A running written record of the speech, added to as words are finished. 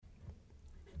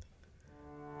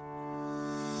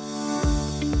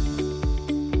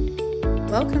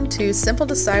Welcome to Simple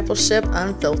Discipleship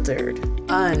Unfiltered.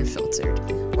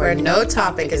 Unfiltered. Where no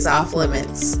topic is off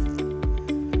limits.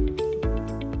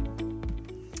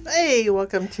 Hey,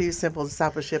 welcome to Simple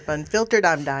Discipleship Unfiltered.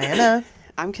 I'm Diana.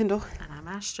 I'm Kendall. And I'm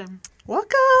Ashton.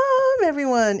 Welcome,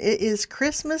 everyone. It is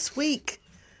Christmas week.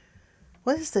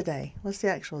 What is the day? What's the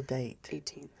actual date?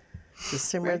 18th.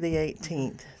 December the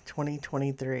 18th,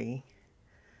 2023.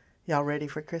 Y'all ready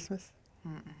for Christmas?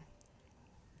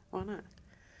 Why not?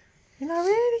 You're not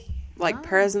ready? Like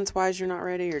presents-wise, you're not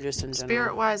ready, or just in general?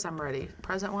 Spirit-wise, I'm ready.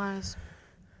 Present-wise,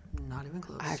 not even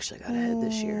close. I actually got ahead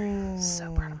this year.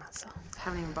 So proud of myself.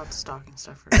 Haven't even bought the stocking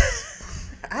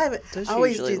stuffers. I haven't. Those I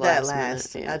always usually do that last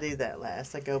last. minute, yeah. I do that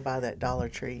last. I go by that Dollar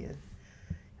Tree and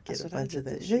get That's a what I bunch did of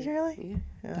that. this Did you year. really?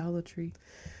 Yeah. Dollar Tree.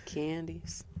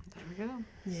 Candies. There we go.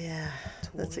 Yeah,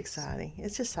 that's Toys. exciting.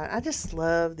 It's just, I just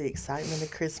love the excitement of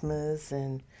Christmas.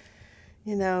 And,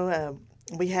 you know,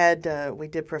 we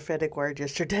did prophetic word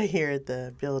yesterday here at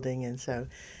the building. And so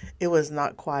it was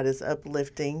not quite as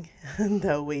uplifting,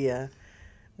 though we know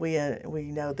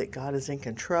that God is in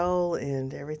control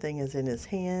and everything is in his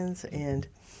hands. And,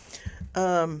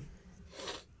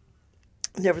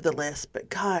 nevertheless, but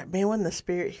God, man, wasn't the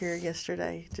Spirit here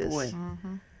yesterday? Just, Boy.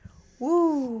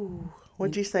 woo.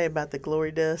 What'd you say about the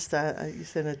glory dust? You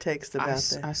sent a text about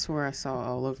that. I swear I saw it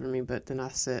all over me, but then I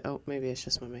said, oh, maybe it's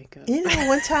just my makeup. You know,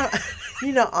 one time,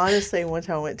 honestly, one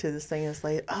time I went to this thing and it's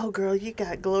like, oh, girl, you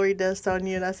got glory dust on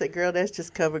you. And I said, girl, that's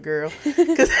just cover girl.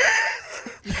 'Cause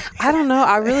I don't know.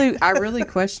 I really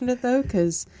questioned it, though,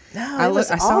 because I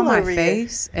saw my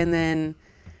face, and then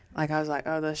like I was like,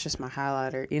 oh, that's just my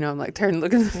highlighter. You know, I'm like, turn,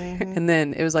 look at the and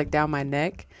then it was like down my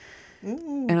neck.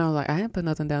 And I was like, I didn't put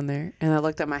nothing down there. And I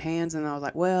looked at my hands and I was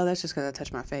like, well, that's just because I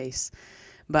touched my face.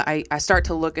 But I start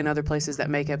to look in other places that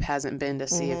makeup hasn't been to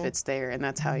see if it's there. And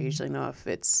that's how I usually know if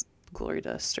it's glory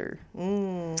dust or.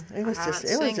 It was I just,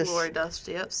 haven't seen glory dust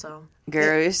yet, so.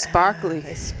 Girl, it's sparkly.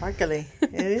 It's sparkly.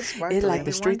 It is sparkly. It's like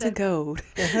the streets of gold.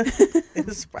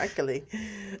 It's sparkly.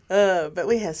 But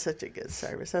we had such a good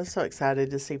service. I'm so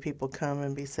excited to see people come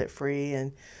and be set free.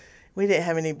 And we didn't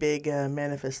have any big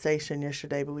manifestation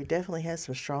yesterday, but we definitely had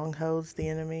some strongholds, the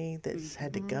enemy, that just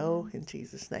had to go in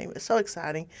Jesus' name. It's so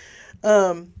exciting.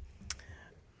 Man,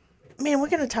 we're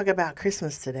going to talk about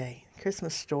Christmas today.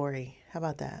 Christmas story. How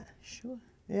about that? Sure.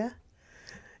 Yeah.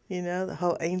 You know, the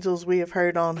whole angels we have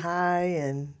heard on high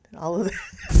and all of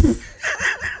that.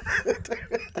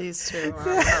 These two are on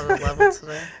another level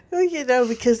today. Well, you know,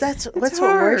 because that's what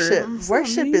hard.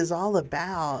 worship is all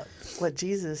about. What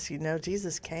Jesus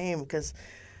came, because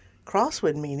cross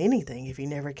wouldn't mean anything if he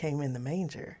never came in the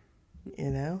manger,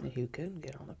 you know. Who couldn't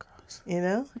get on the cross? You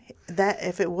know, that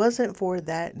if it wasn't for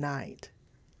that night,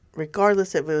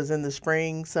 regardless if it was in the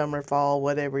spring, summer, fall,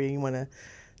 whatever you want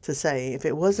to say, if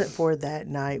it wasn't for that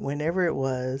night, whenever it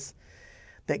was,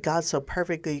 that God so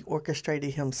perfectly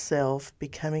orchestrated himself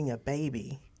becoming a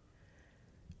baby,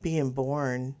 being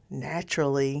born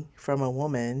naturally from a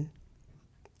woman,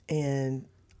 and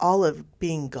all of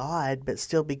being God, but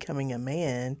still becoming a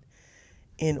man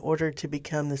in order to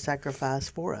become the sacrifice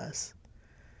for us.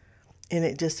 And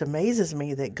it just amazes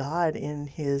me that God, in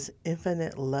his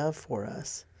infinite love for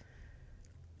us,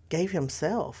 gave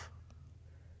himself.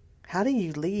 How do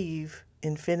you leave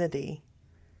infinity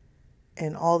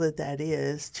and all that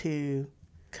is to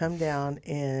come down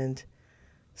and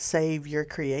save your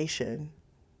creation?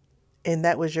 And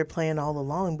that was your plan all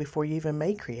along before you even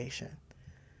made creation.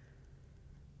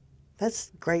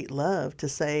 That's great love, to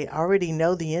say, I already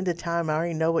know the end of time. I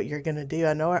already know what you're going to do.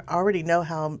 I already know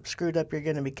how screwed up you're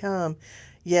going to become.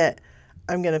 Yet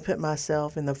I'm going to put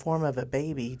myself in the form of a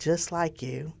baby just like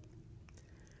you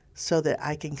so that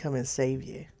I can come and save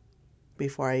you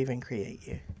before I even create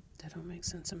you. That don't make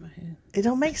sense in my head. It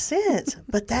don't make sense,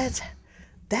 but that's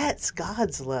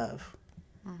God's love.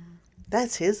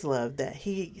 That's his love, that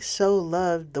he so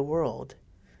loved the world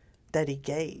that he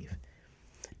gave.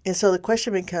 And so the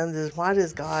question becomes is, why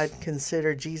does God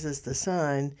consider Jesus the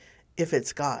Son if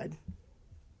it's God?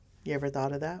 You ever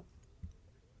thought of that?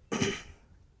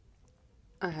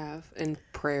 I have in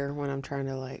prayer when I'm trying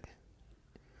to like,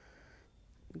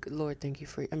 Lord, thank you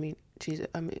for. Jesus.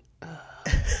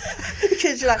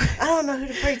 Because you're like, I don't know who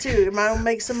to pray to. Am I gonna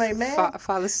make somebody mad?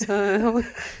 Father, Son,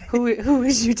 who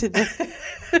is you today?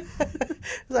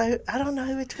 Like, I don't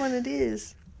know which one it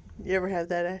is. You ever have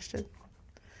that, Ashton?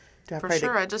 For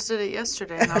sure, I just did it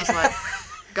yesterday, and I was like,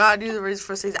 God, you the reason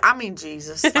for season. I mean,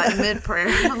 Jesus, like mid-prayer.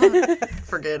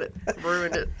 Forget it.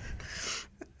 Ruined it.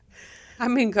 I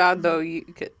mean, God, though, you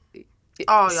could.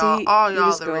 All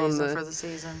y'all the reason for the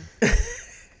season.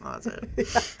 That's it.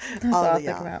 All of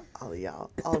y'all.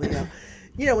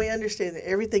 we understand that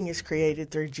everything is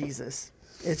created through Jesus.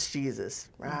 It's Jesus,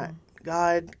 right? Mm-hmm.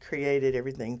 God created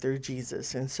everything through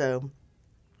Jesus. And so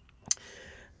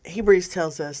Hebrews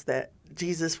tells us that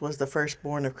Jesus was the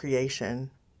firstborn of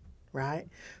creation, right?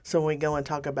 So when we go and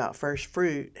talk about first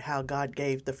fruit, how God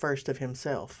gave the first of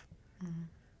himself, mm-hmm.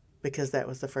 because that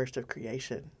was the first of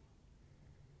creation,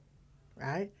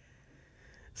 right?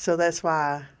 So that's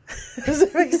why, does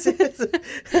that make sense?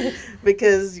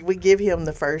 Because we give him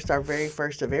the first, our very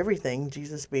first of everything.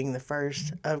 Jesus being the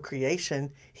first of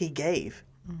creation, he gave,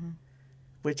 mm-hmm.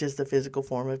 which is the physical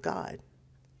form of God.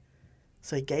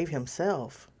 So he gave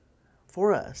himself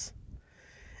for us.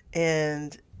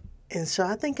 And so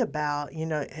I think about,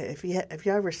 if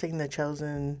you ever seen The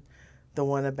Chosen, the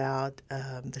one about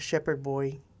the shepherd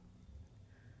boy.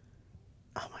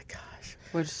 Oh my gosh.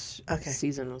 Which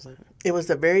season was that? It was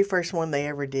the very first one they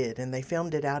ever did, and they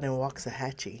filmed it out in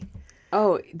Waxahachie.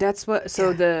 Oh, that's what.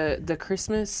 So the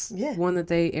Christmas one that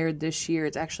they aired this year,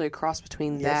 it's actually a cross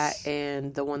between that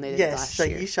and the one they did last year.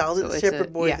 Yes, so you saw the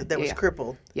shepherd boy that was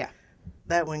crippled. Yeah.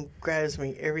 That one grabs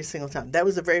me every single time. That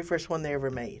was the very first one they ever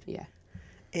made. Yeah.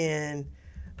 And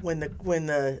when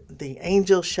the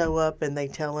angels show up and they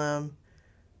tell him,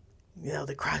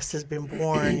 the Christ has been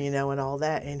born, and all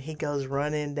that. And he goes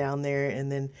running down there,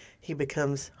 and then he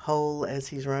becomes whole as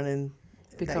he's running.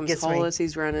 As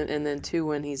he's running. And then, too,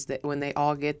 when they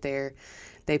all get there,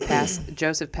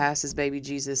 Joseph passes baby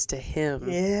Jesus to him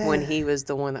when he was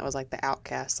the one that was, like, the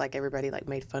outcast. Like, everybody, like,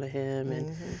 made fun of him.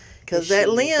 And because that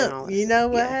limp,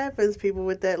 what happens? People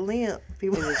with that limp.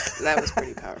 That was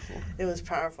pretty powerful. It was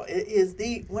powerful. It is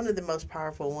one of the most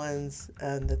powerful ones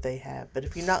that they have. But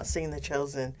if you've not seen The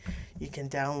Chosen, you can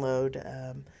download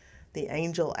the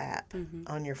Angel app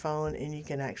on your phone, and you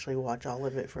can actually watch all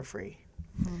of it for free.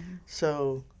 Mm-hmm.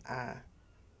 So I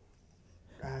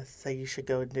say you should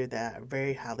go and do that. I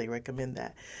very highly recommend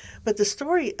that. But the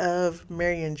story of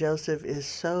Mary and Joseph is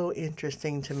so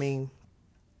interesting to me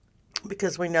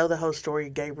because we know the whole story.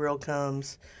 Gabriel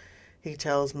comes. He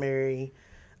tells Mary,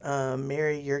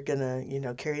 Mary, you're going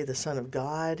to, carry the Son of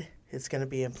God. It's going to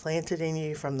be implanted in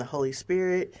you from the Holy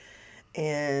Spirit.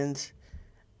 And,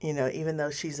 even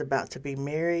though she's about to be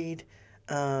married,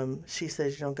 she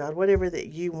says, God, whatever that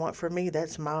you want for me,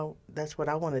 that's what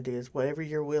I want to do, is whatever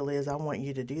your will is, I want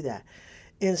you to do that.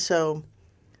 And so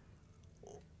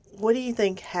what do you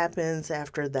think happens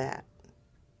after that?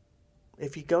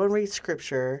 If you go and read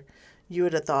scripture, you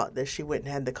would have thought that she went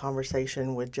and had the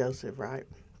conversation with Joseph, right?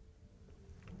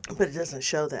 But it doesn't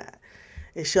show that.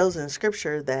 It shows in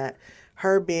scripture that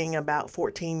her being about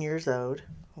 14 years old,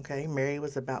 okay, Mary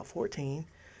was about 14,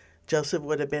 Joseph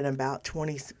would have been about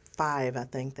 25, I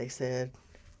think they said,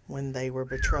 when they were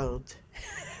betrothed.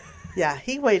 Yeah,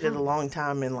 he waited a long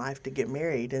time in life to get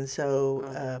married, and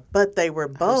so, but they were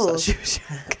both.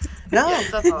 No,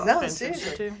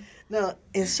 seriously, no,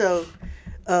 and so,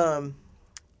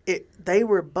 they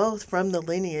were both from the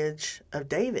lineage of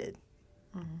David,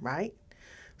 right?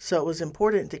 So it was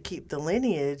important to keep the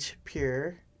lineage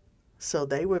pure. So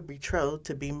they were betrothed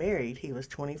to be married. He was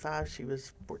 25, she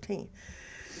was 14.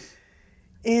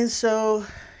 And so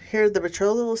here the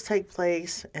betrothals take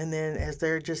place, and then as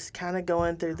they're just kind of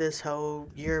going through this whole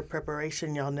year of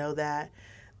preparation, y'all know that,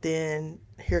 then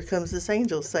here comes this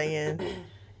angel saying,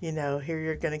 here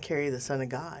you're going to carry the Son of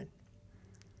God.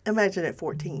 Imagine at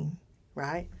 14,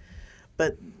 right?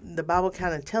 But the Bible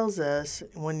kind of tells us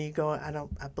when you go,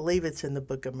 I believe it's in the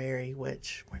Book of Mary,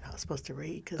 which we're not supposed to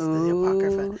read because of the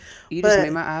Apocrypha. You just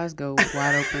made my eyes go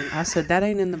wide open. I said, that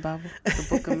ain't in the Bible. The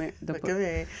Book of Mary. Book of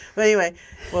Mary. But anyway,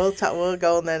 we'll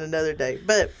go on that another day.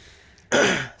 But,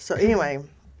 so anyway,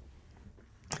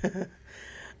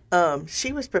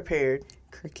 she was prepared.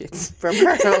 Crickets. From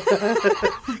her,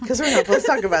 because we're not supposed to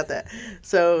talk about that.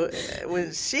 So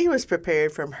when she was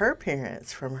prepared from her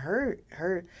parents, from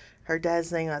her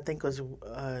dad's name, I think was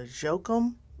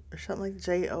Joachim or something like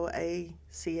Joachin,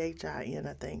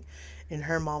 I think, and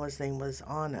her mama's name was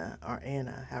Anna or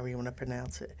Anna, however you want to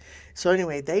pronounce it. So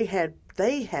anyway, they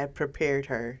had prepared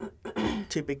her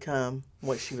to become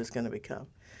what she was going to become.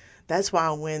 That's why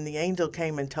when the angel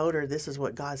came and told her this is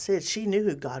what God said, she knew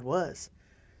who God was.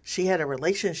 She had a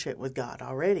relationship with God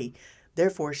already.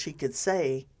 Therefore, she could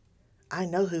say, I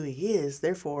know who he is.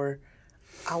 Therefore,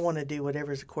 I want to do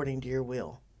whatever's according to your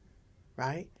will.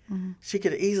 Right? Mm-hmm. She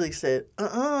could have easily said,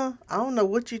 I don't know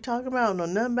what you're talking about. I don't know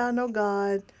nothing about no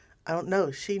God. I don't know.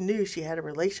 She knew she had a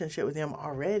relationship with him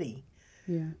already.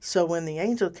 Yeah. So when the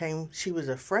angel came, she was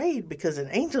afraid because an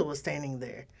angel was standing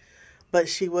there. But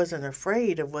she wasn't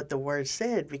afraid of what the word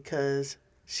said because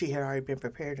she had already been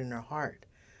prepared in her heart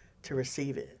to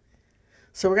receive it.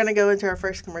 So we're going to go into our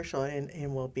first commercial,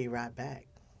 and we'll be right back.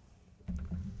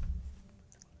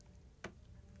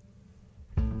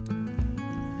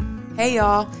 Hey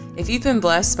y'all, if you've been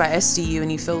blessed by SDU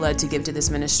and you feel led to give to this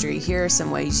ministry, here are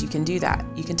some ways you can do that.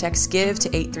 You can text GIVE to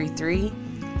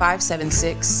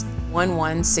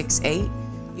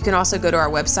 833-576-1168. You can also go to our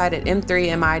website at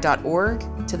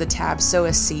m3mi.org to the tab Sow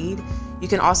a Seed. You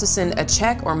can also send a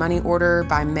check or money order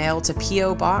by mail to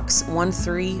P.O. Box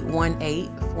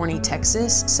 1318, Forney,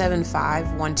 Texas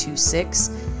 75126,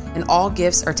 and all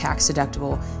gifts are tax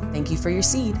deductible. Thank you for your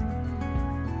seed.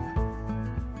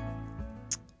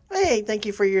 Hey, thank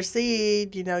you for your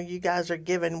seed. You know, you guys are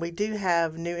giving. We do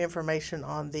have new information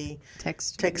on the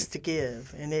text to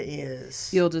give, and it is.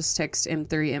 You'll just text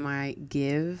M3MI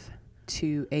GIVE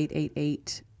to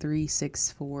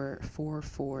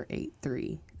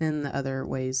 888-364-4483. And the other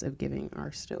ways of giving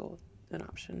are still an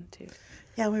option too.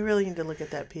 Yeah, we really need to look at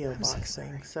that P.O. box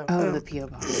thing. So, the P.O.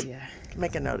 box, yeah.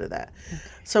 Make a note of that. Okay.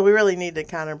 So we really need to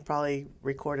kind of probably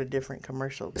record a different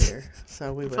commercial there.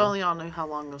 So we will. If only y'all knew how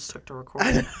long this took to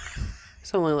record.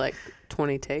 It's only like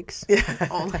 20 takes. Yeah.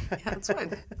 Only. Yeah, that's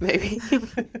fine. Maybe.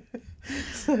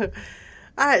 All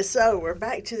right, so we're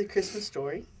back to the Christmas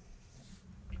story.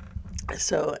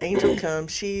 So angel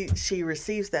comes, she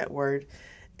receives that word.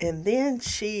 And then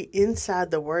inside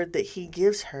the word that he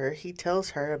gives her, he tells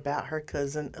her about her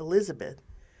cousin Elizabeth.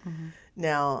 Mm-hmm.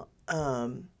 Now,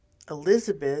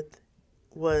 Elizabeth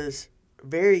was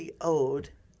very old,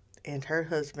 and her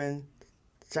husband,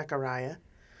 Zechariah,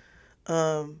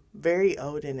 very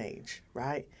old in age,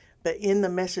 right? But in the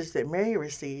message that Mary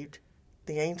received,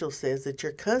 the angel says that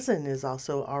your cousin is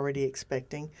also already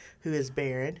expecting, who is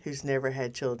barren, who's never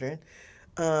had children.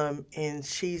 And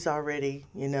she's already,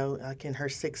 like in her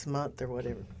 6th month or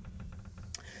whatever.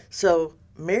 So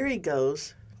Mary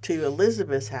goes to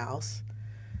Elizabeth's house,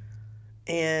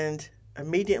 and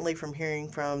immediately from hearing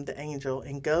from the angel,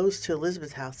 and goes to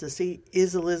Elizabeth's house to see,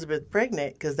 is Elizabeth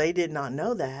pregnant? Because they did not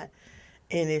know that.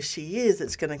 And if she is,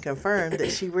 it's going to confirm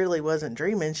that she really wasn't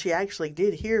dreaming. She actually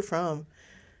did hear from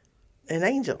an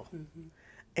angel. Mm-hmm.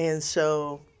 And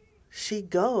so she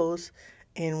goes,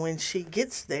 and when she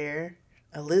gets there,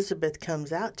 Elizabeth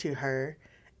comes out to her,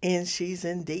 and she's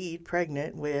indeed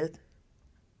pregnant with,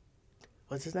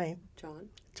 what's his name?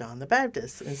 John the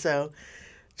Baptist. And so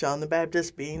John the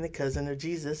Baptist being the cousin of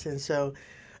Jesus. And so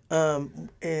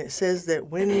it says that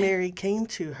when Mary came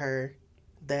to her,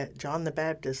 that John the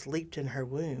Baptist leaped in her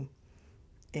womb,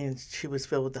 and she was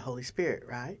filled with the Holy Spirit,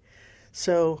 right?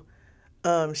 So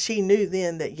she knew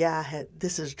then that,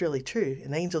 this is really true.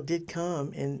 An angel did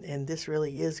come, and this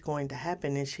really is going to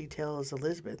happen. And she tells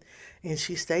Elizabeth, and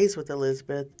she stays with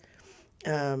Elizabeth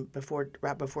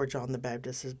right before John the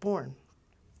Baptist is born.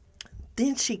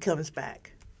 Then she comes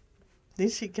back.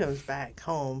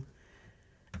 Home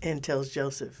and tells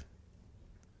Joseph.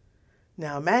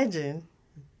 Now imagine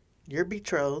your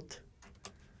betrothed,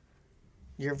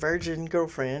 your virgin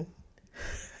girlfriend,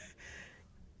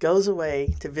 goes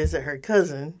away to visit her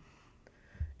cousin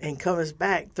and comes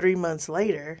back 3 months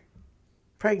later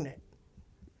pregnant.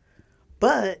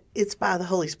 But it's by the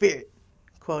Holy Spirit,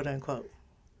 quote unquote.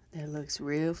 That looks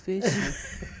real fishy.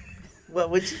 What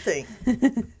would you think?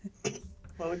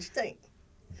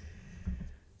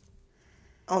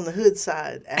 On the hood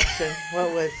side, Ashton,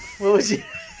 what would you...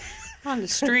 On the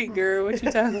street, girl, what you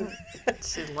talking about?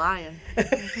 She's lying.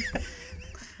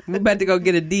 I'm about to go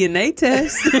get a DNA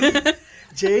test.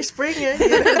 Jerry Springer.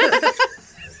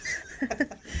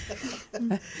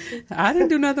 I didn't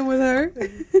do nothing with her.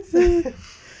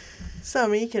 So, I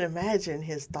mean, you can imagine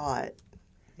his thought,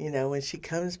 when she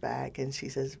comes back and she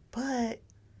says, but,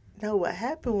 no, what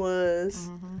happened was,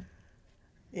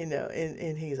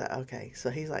 and he's like, okay. So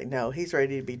he's like, no, he's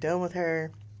ready to be done with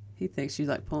her. He thinks she's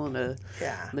like pulling a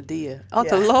Medea. Oh,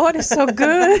 the Lord is so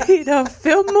good. He done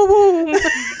filled my womb.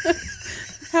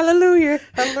 Hallelujah.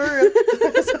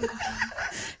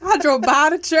 I drove by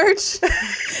the church,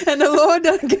 and the Lord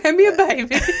done gave me a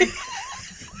baby.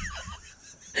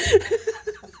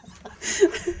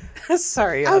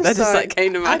 Sorry, y'all. That just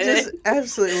came to my head. I just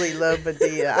absolutely love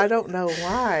Medea. I don't know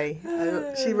why.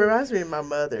 She reminds me of my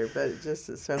mother, but it just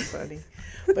is so funny.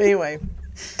 But anyway,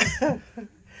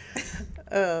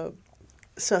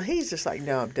 so he's just like,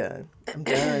 no, I'm done.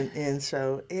 And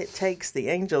so it takes the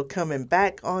angel coming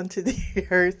back onto the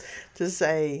earth to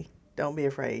say, don't be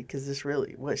afraid, because this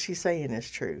really, what she's saying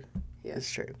is true. Yeah. It's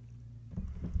true.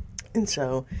 And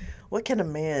so what kind of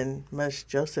man must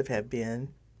Joseph have been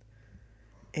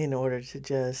in order to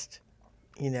just,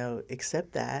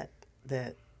 accept that,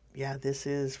 this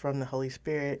is from the Holy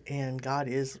Spirit, and God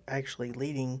is actually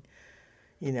leading,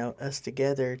 us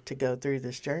together to go through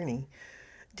this journey.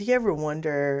 Do you ever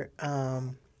wonder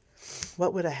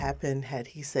what would have happened had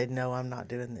he said, no, I'm not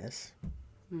doing this?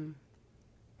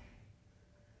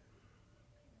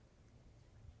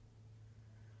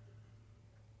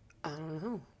 I don't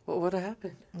know. What would have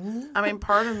happened? I mean,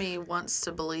 part of me wants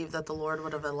to believe that the Lord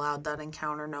would have allowed that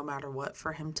encounter no matter what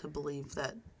for him to believe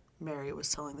that Mary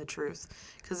was telling the truth.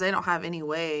 Because they don't have any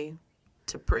way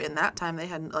to in that time they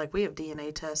had, like, we have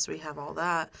DNA tests, we have all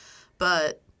that.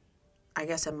 But I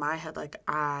guess in my head, like,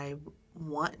 I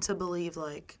want to believe,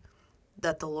 like,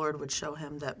 that the Lord would show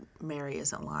him that Mary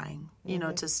isn't lying. You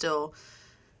know, to still,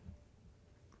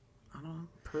 I don't know,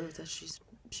 prove that she's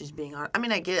being honest. I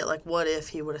mean, I get it. Like, what if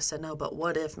he would have said no? But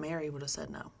what if Mary would have said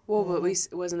no? Well, but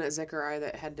wasn't it Zechariah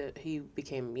that he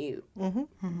became mute?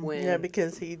 Yeah,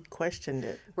 because he questioned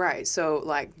it. Right. So,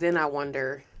 like, then I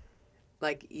wonder,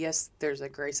 like, yes, there's a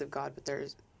grace of God, but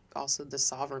there's also the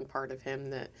sovereign part of him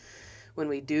that when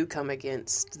we do come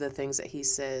against the things that he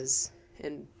says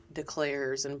and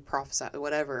declares and prophesies,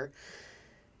 whatever,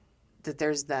 that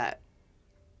there's that,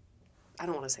 I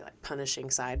don't want to say like punishing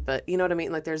side, but you know what I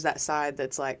mean? Like there's that side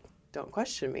that's like, don't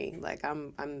question me. Like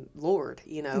I'm Lord,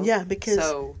 you know? Yeah, because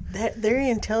that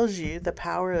therein tells you the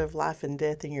power of life and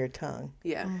death in your tongue.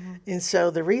 Yeah. And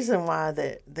so the reason why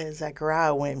that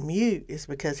Zechariah went mute is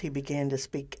because he began to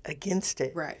speak against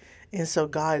it. Right. And so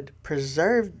God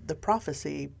preserved the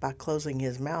prophecy by closing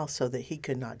his mouth so that he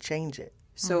could not change it.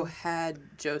 So had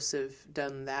Joseph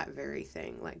done that very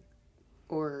thing, like,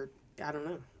 or I don't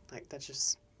know, like that's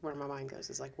just where my mind goes,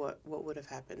 is like what would have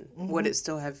happened? Would it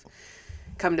still have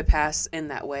come to pass in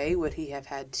that way? Would he have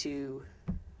had to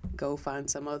go find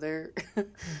some other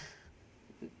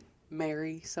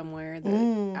Mary somewhere that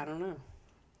I don't know?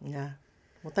 Yeah.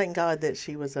 Well, thank God that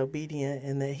she was obedient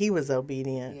and that he was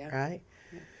obedient, right?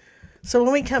 Yeah. So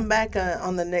when we come back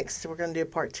on the next, we're going to do a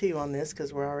part 2 on this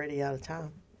because we're already out of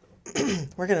time.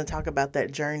 We're going to talk about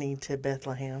that journey to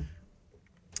Bethlehem.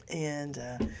 And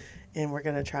we're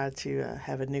going to try to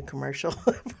have a new commercial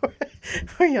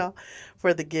for y'all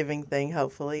for the giving thing,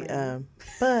 hopefully.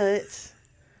 But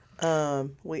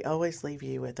we always leave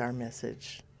you with our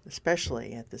message,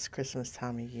 especially at this Christmas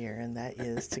time of year, and that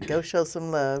is to go show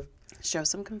some love. Show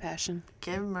some compassion.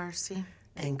 Give mercy.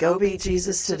 And go be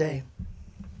Jesus today.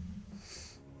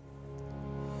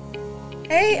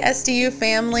 Hey SDU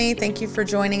family, thank you for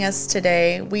joining us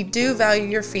today. We do value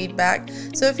your feedback,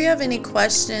 so if you have any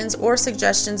questions or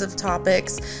suggestions of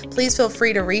topics, please feel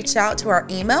free to reach out to our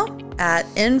email at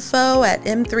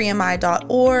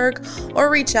info@m3mi.org or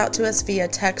reach out to us via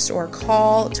text or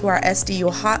call to our SDU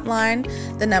hotline.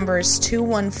 The number is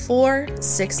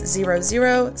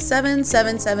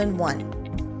 214-600-7771.